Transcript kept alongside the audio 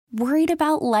Worried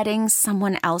about letting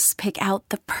someone else pick out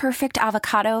the perfect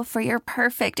avocado for your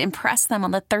perfect impress them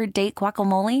on the third date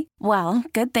guacamole? Well,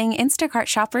 good thing Instacart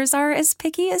shoppers are as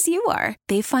picky as you are.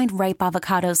 They find ripe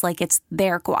avocados like it's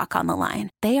their guac on the line.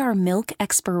 They are milk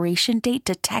expiration date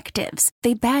detectives.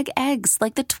 They bag eggs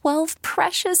like the 12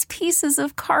 precious pieces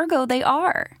of cargo they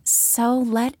are. So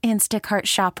let Instacart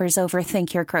shoppers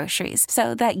overthink your groceries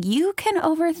so that you can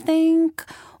overthink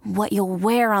what you'll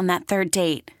wear on that third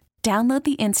date. Download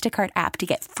the Instacart app to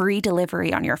get free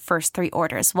delivery on your first 3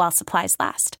 orders while supplies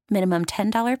last. Minimum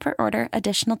 $10 per order.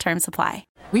 Additional terms apply.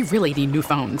 We really need new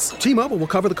phones. T-Mobile will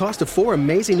cover the cost of 4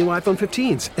 amazing new iPhone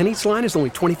 15s, and each line is only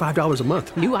 $25 a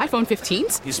month. New iPhone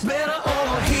 15s? It's better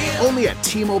over here. Only at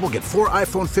T-Mobile, get 4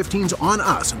 iPhone 15s on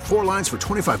us and 4 lines for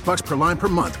 $25 per line per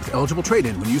month with eligible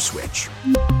trade-in when you switch.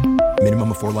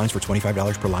 Minimum of 4 lines for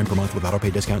 $25 per line per month with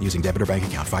autopay discount using debit or bank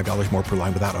account. $5 more per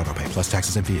line without autopay, plus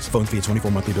taxes and fees. Phone fee at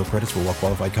 24 monthly bill credits for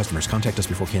well-qualified customers. Contact us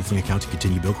before canceling account to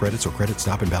continue bill credits or credit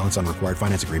stop and balance on required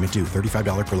finance agreement due.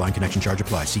 $35 per line connection charge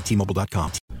applies. See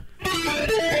T-Mobile.com.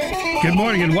 Good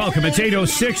morning and welcome. It's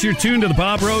 8:06. You're tuned to the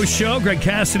Bob Rose Show. Greg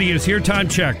Cassidy is here. Time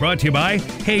check brought to you by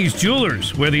Hayes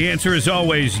Jewelers, where the answer is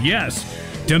always yes.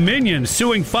 Dominion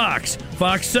suing Fox.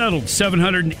 Fox settled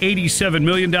 $787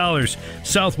 million.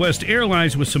 Southwest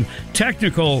Airlines with some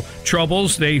technical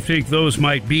troubles. They think those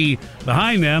might be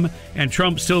behind them. And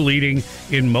Trump still leading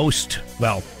in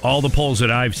all the polls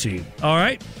that I've seen. All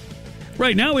right.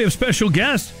 Right now we have special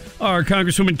guest, our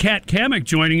Congresswoman Kat Cammack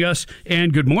joining us.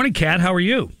 And good morning, Kat. How are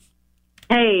you?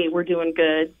 Hey, we're doing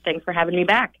good. Thanks for having me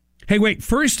back. Hey, wait,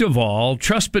 first of all,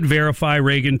 trust but verify,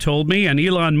 Reagan told me, and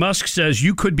Elon Musk says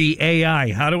you could be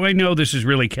AI. How do I know this is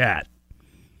really Kat?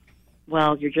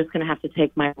 Well, you're just going to have to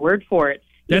take my word for it.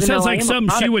 That sounds like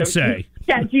something she would say.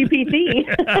 ChatGPT.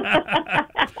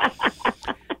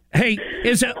 Hey,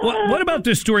 what about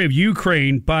this story of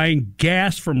Ukraine buying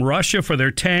gas from Russia for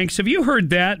their tanks? Have you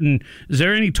heard that? And is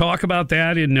there any talk about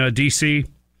that in D.C.?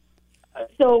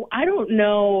 So I don't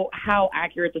know how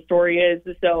accurate the story is.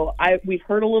 So we've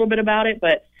heard a little bit about it,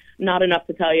 but not enough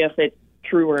to tell you if it's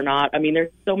true or not. I mean,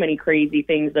 there's so many crazy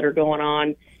things that are going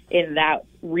on in that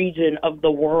region of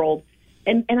the world.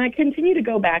 And I continue to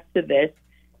go back to this.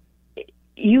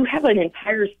 You have an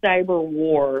entire cyber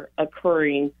war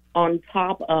occurring on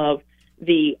top of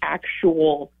the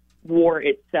actual war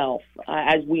itself,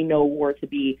 as we know war to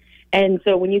be. And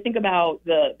so when you think about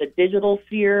the digital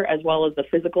sphere as well as the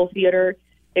physical theater,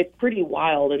 it's pretty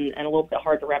wild and a little bit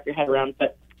hard to wrap your head around.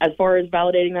 But as far as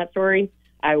validating that story,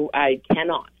 I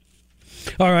cannot.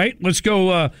 All right, let's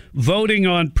go voting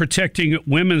on protecting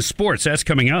women's sports. That's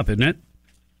coming up, isn't it?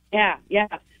 Yeah.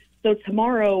 So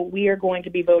tomorrow we are going to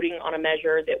be voting on a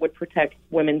measure that would protect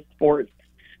women's sports,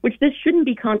 which this shouldn't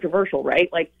be controversial, right?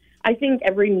 Like, I think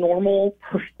every normal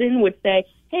person would say,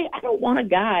 hey, I don't want a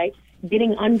guy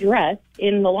getting undressed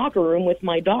in the locker room with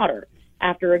my daughter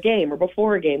after a game or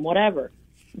before a game, whatever.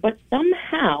 But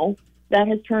somehow that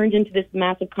has turned into this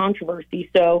massive controversy.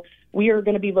 So we are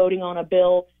going to be voting on a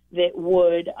bill that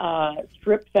would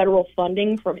strip federal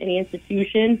funding from any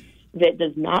institution that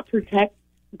does not protect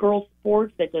girls'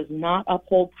 sports, that does not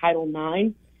uphold Title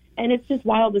IX. And it's just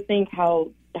wild to think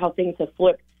how things have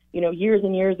flipped. You know, years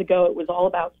and years ago, it was all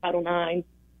about Title IX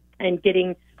and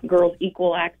getting girls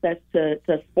equal access to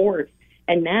sports.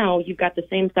 And now you've got the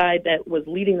same side that was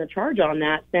leading the charge on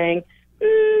that saying,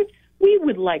 we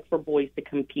would like for boys to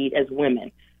compete as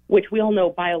women, which we all know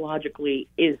biologically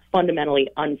is fundamentally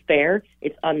unfair.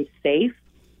 It's unsafe.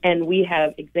 And we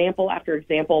have example after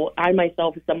example. I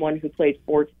myself is someone who played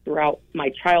sports throughout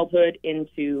my childhood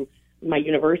into my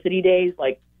university days.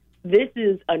 Like, this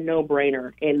is a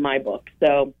no-brainer in my book.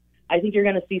 So I think you're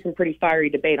going to see some pretty fiery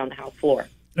debate on the House floor.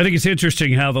 I think it's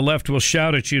interesting how the left will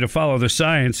shout at you to follow the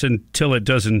science until it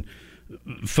doesn't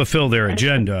fulfill their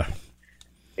agenda.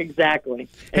 Exactly.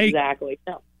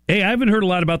 No. Hey, I haven't heard a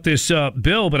lot about this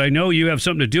bill, but I know you have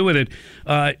something to do with it.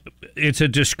 It's a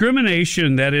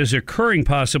discrimination that is occurring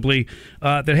possibly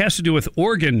that has to do with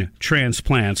organ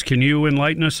transplants. Can you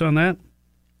enlighten us on that?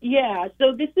 Yeah,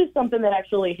 so this is something that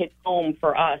actually hits home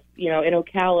for us. You know, in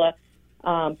Ocala,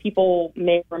 people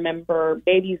may remember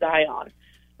baby Zion,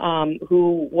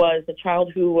 who was a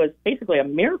child who was basically a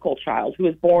miracle child who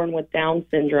was born with Down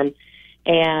syndrome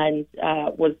and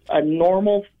was a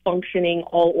normal functioning,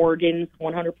 all organs,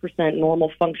 100%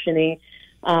 normal functioning,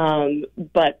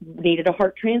 but needed a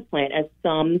heart transplant, as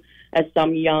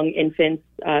some young infants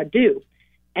do,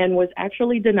 and was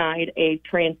actually denied a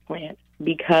transplant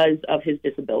because of his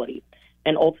disability,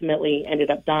 and ultimately ended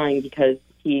up dying because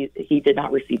he did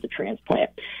not receive the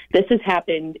transplant. This has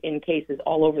happened in cases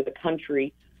all over the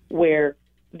country where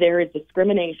there is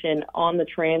discrimination on the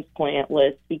transplant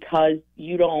list because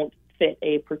you don't fit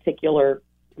a particular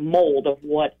mold of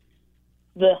what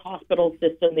the hospital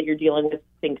system that you're dealing with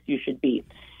thinks you should be.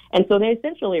 And so they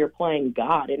essentially are playing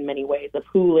God in many ways of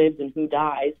who lives and who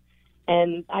dies.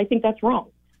 And I think that's wrong.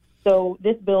 So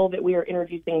this bill that we are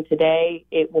introducing today,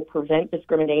 it will prevent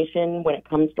discrimination when it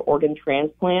comes to organ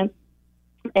transplants.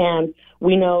 And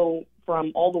we know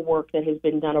from all the work that has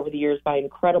been done over the years by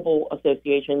incredible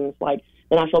associations like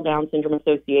the National Down Syndrome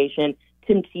Association,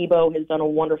 Tim Tebow has done a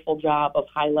wonderful job of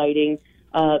highlighting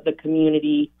the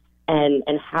community and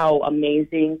how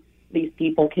amazing these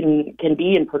people can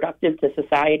be and productive to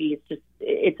society.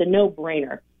 It's a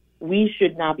no-brainer. We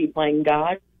should not be playing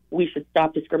God. We should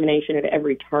stop discrimination at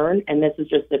every turn, and this is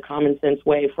just a common sense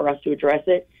way for us to address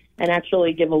it and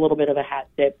actually give a little bit of a hat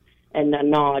tip and a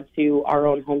nod to our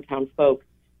own hometown folks,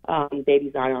 Baby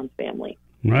Zion's family.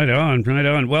 Right on, right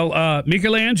on. Well,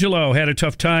 Michelangelo had a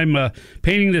tough time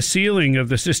painting the ceiling of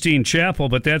the Sistine Chapel,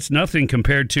 but that's nothing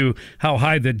compared to how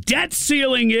high the debt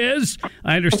ceiling is.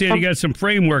 I understand you got some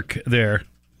framework there.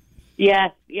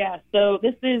 Yes. So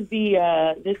this is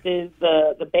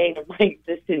the bane of my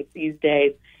existence these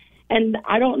days. And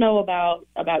I don't know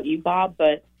about you, Bob,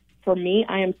 but for me,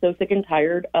 I am so sick and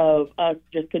tired of us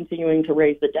just continuing to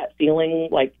raise the debt ceiling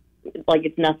like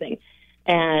it's nothing.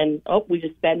 And, we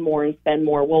just spend more and spend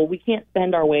more. Well, we can't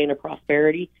spend our way into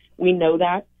prosperity. We know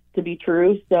that to be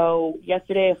true. So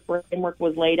yesterday, a framework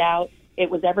was laid out.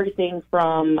 It was everything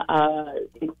from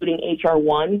including H.R.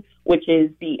 1, which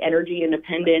is the energy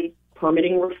independence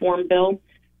permitting reform bill,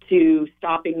 to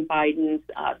stopping Biden's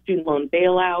student loan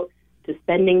bailout, to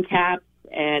spending caps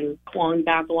and clawing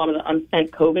back a lot of the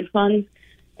unspent COVID funds.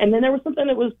 And then there was something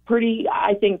that was pretty,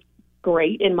 I think,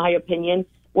 great, in my opinion,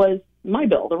 was my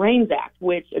bill, the REINS Act,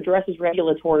 which addresses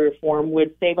regulatory reform,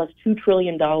 would save us $2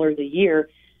 trillion a year.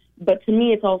 But to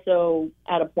me, it's also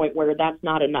at a point where that's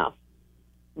not enough.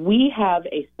 We have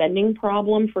a spending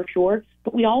problem for sure,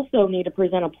 but we also need to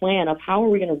present a plan of how are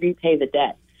we going to repay the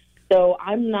debt. So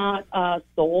I'm not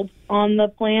sold on the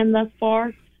plan thus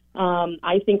far.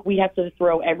 I think we have to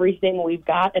throw everything we've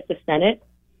got at the Senate,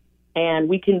 and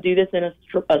we can do this in a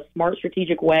smart,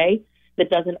 strategic way that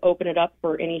doesn't open it up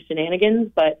for any shenanigans,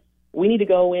 but we need to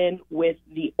go in with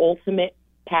the ultimate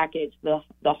package, the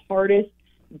hardest,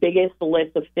 biggest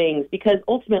list of things, because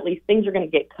ultimately things are going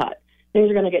to get cut. Things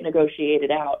are going to get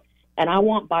negotiated out. And I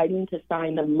want Biden to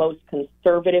sign the most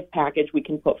conservative package we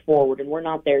can put forward, and we're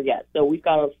not there yet. So we've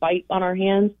got a fight on our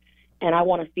hands, and I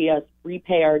want to see us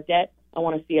repay our debt. I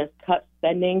want to see us cut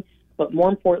spending. But more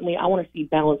importantly, I want to see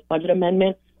balanced budget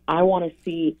amendment. I want to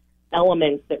see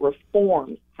elements that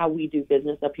reform how we do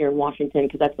business up here in Washington,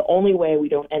 because that's the only way we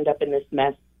don't end up in this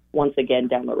mess once again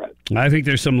down the road. I think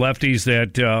there's some lefties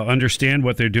that understand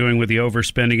what they're doing with the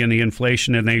overspending and the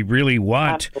inflation, and they really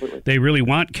want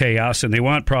chaos and they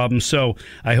want problems. So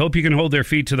I hope you can hold their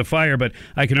feet to the fire. But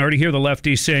I can already hear the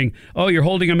lefties saying, "Oh, you're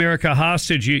holding America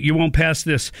hostage. You won't pass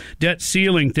this debt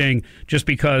ceiling thing just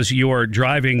because you're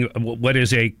driving what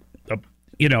is a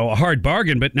hard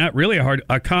bargain, but not really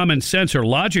a common sense or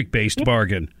logic based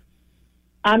bargain."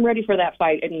 I'm ready for that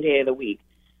fight any day of the week.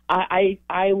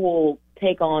 I will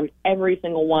take on every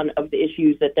single one of the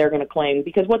issues that they're going to claim,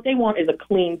 because what they want is a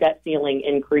clean debt ceiling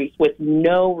increase with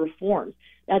no reforms.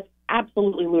 That's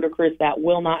absolutely ludicrous. That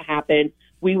will not happen.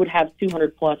 We would have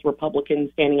 200-plus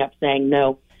Republicans standing up saying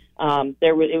no.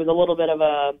 It was a little bit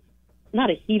of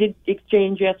not a heated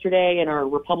exchange yesterday in our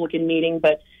Republican meeting,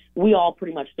 but we all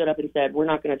pretty much stood up and said, we're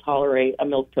not going to tolerate a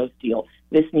milquetoast deal.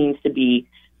 This needs to be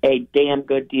a damn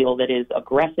good deal that is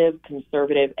aggressive,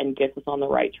 conservative, and gets us on the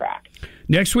right track.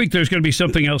 Next week, there's going to be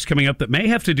something else coming up that may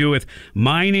have to do with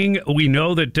mining. We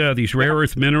know that these rare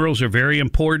earth minerals are very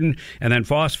important, and then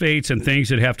phosphates and things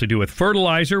that have to do with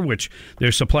fertilizer, which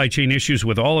there's supply chain issues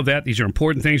with all of that. These are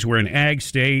important things. We're an ag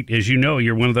state. As you know,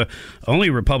 you're one of the only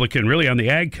Republican really on the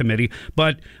ag committee.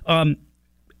 But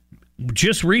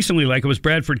just recently, like it was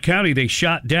Bradford County, they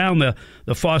shot down the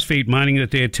phosphate mining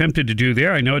that they attempted to do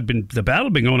there. I know the battle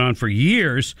had been going on for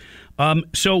years.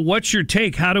 So what's your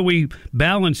take? How do we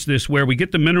balance this where we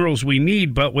get the minerals we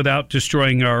need, but without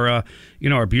destroying our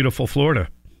beautiful Florida?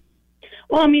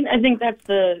 Well, I mean, I think that's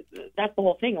the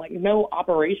whole thing. Like, no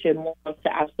operation wants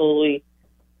to absolutely,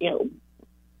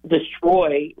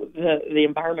 destroy the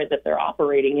environment that they're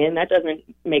operating in. That doesn't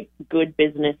make good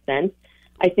business sense.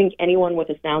 I think anyone with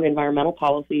a sound environmental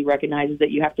policy recognizes that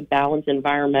you have to balance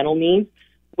environmental needs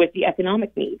with the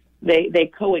economic needs.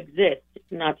 They coexist,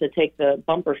 not to take the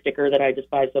bumper sticker that I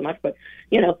despise so much, but,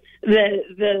 that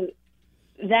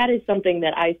is something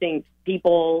that I think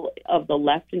people of the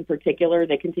left in particular,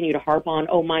 they continue to harp on,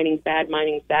 mining's bad.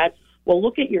 Well,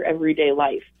 look at your everyday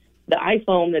life. The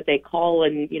iPhone that they call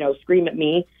and, scream at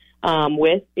me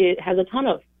with, it has a ton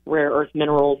of rare earth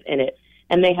minerals in it.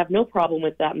 And they have no problem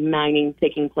with that mining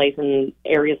taking place in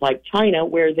areas like China,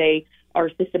 where they are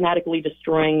systematically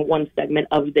destroying one segment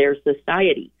of their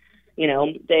society.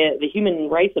 The human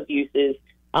rights abuses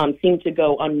seem to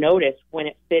go unnoticed when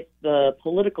it fits the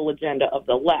political agenda of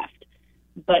the left.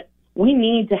 But we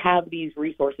need to have these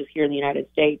resources here in the United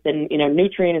States. And,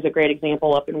 Nutrien is a great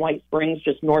example up in White Springs,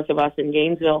 just north of us in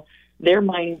Gainesville. They're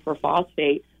mining for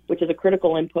phosphate, which is a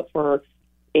critical input for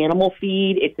animal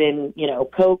feed. It's in,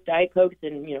 Coke, Diet Coke. It's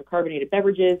in, carbonated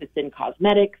beverages. It's in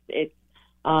cosmetics. It's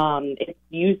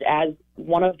used as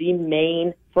one of the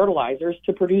main fertilizers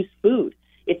to produce food.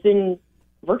 It's in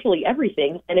virtually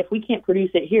everything, and if we can't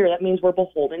produce it here, that means we're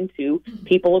beholden to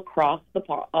people across the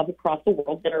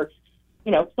world that are,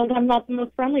 sometimes not the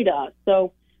most friendly to us.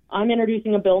 So I'm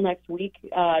introducing a bill next week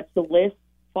to list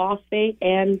phosphate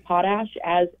and potash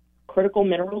as critical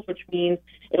minerals, which means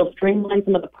it'll streamline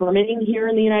some of the permitting here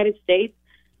in the United States,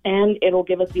 and it'll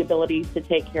give us the ability to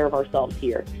take care of ourselves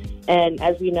here. And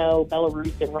as we know,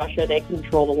 Belarus and Russia, they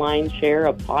control the lion's share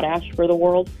of potash for the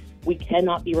world. We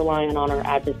cannot be relying on our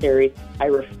adversaries. I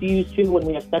refuse to when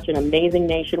we have such an amazing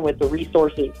nation with the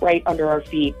resources right under our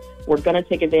feet. We're going to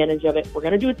take advantage of it. We're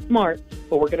going to do it smart,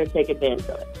 but we're going to take advantage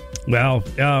of it. Well,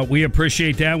 we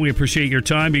appreciate that. We appreciate your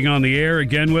time being on the air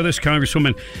again with us.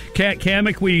 Congresswoman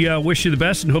Cammack, we wish you the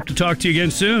best and hope to talk to you again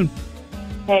soon.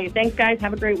 Hey, thanks, guys.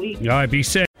 Have a great week. All right, be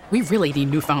safe. We really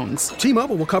need new phones.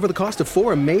 T-Mobile will cover the cost of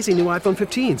 4 amazing new iPhone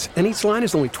 15s, and each line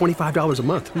is only $25 a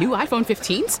month. New iPhone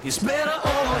 15s? It's better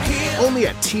over here. Only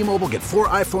at T-Mobile, get 4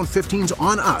 iPhone 15s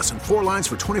on us and 4 lines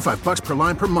for $25 per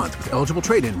line per month with eligible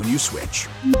trade-in when you switch.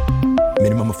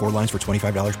 Minimum of 4 lines for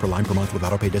 $25 per line per month with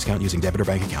autopay discount using debit or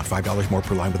bank account. $5 more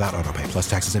per line without autopay, plus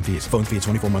taxes and fees. Phone fee at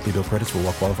 24 monthly bill credits for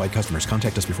well-qualified customers.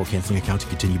 Contact us before canceling account to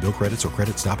continue bill credits or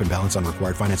credit stop and balance on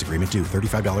required finance agreement due.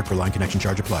 $35 per line connection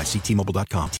charge applies. See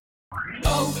T-Mobile.com.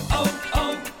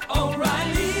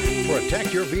 O'Reilly.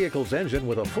 Protect your vehicle's engine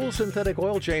with a full synthetic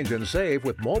oil change and save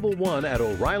with Mobile One at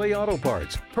O'Reilly Auto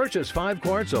Parts. Purchase 5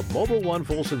 quarts of Mobile One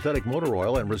full synthetic motor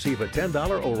oil and receive a $10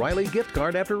 O'Reilly gift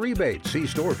card after rebate. See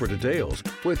store for details.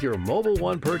 With your Mobile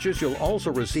One purchase, you'll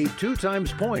also receive 2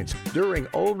 times points during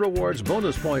O Rewards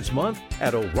Bonus Points Month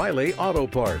at O'Reilly Auto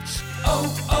Parts.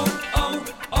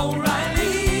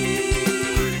 O'Reilly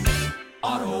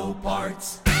Auto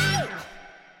Parts.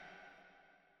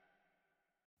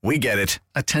 We get it.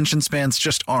 Attention spans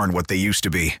just aren't what they used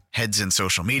to be. Heads in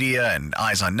social media and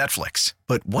eyes on Netflix.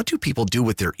 But what do people do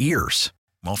with their ears?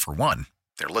 Well, for one,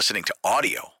 they're listening to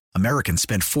audio. Americans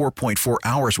spend 4.4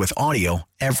 hours with audio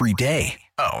every day.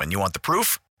 Oh, and you want the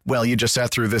proof? Well, you just sat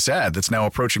through this ad that's now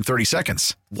approaching 30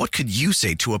 seconds. What could you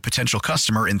say to a potential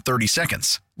customer in 30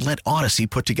 seconds? Let Odyssey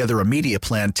put together a media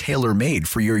plan tailor-made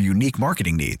for your unique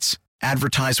marketing needs.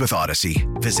 Advertise with Odyssey.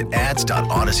 Visit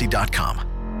ads.odyssey.com.